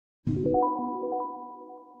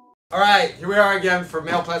All right, here we are again for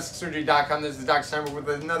maleplasticsurgery.com. This is Dr. Steinbrech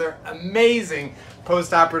with another amazing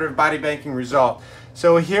post-operative body banking result.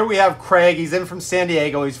 So here we have Craig. He's in from San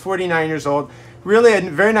Diego. He's 49 years old. Really a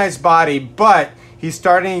very nice body, but he's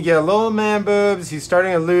starting to get a little man boobs. He's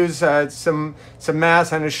starting to lose some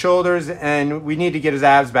mass on his shoulders, and we need to get his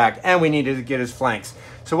abs back, and we need to get his flanks.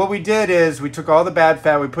 So what we did is we took all the bad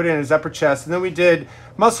fat, we put it in his upper chest, and then we did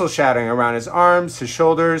muscle shadowing around his arms, his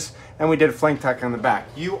shoulders, and we did a flank tuck on the back.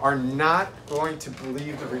 You are not going to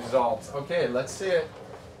believe the results. Okay, let's see it.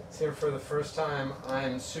 See it for the first time.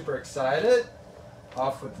 I'm super excited.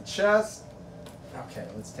 Off with the chest. Okay,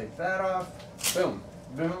 let's take that off. Boom,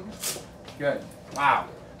 boom. Good. Wow.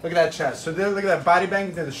 Look at that chest. So look at that body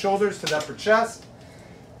banking to the shoulders, to the upper chest.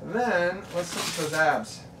 And then let's look at those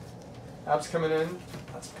abs. Abs coming in.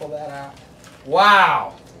 Let's pull that out.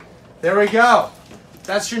 Wow. There we go.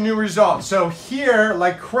 That's your new result. So here,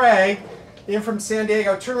 like Craig, in from San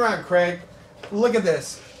Diego, turn around, Craig. Look at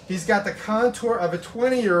this. He's got the contour of a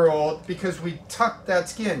 20-year-old because we tucked that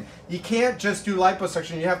skin. You can't just do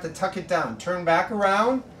liposuction. You have to tuck it down. Turn back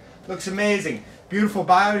around. Looks amazing. Beautiful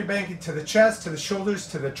body banking to the chest, to the shoulders,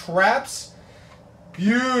 to the traps.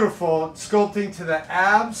 Beautiful sculpting to the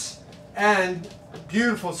abs. And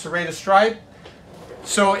beautiful serrated stripe.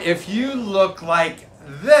 So if you look like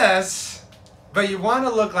this, but you want to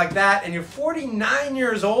look like that, and you're 49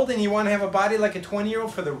 years old and you want to have a body like a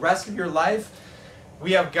 20-year-old for the rest of your life,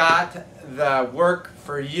 we have got the work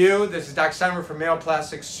for you. This is Dr. Steinbrech from Male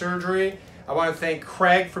Plastic Surgery. I want to thank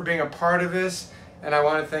Craig for being a part of this, and I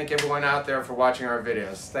want to thank everyone out there for watching our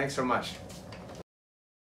videos. Thanks so much.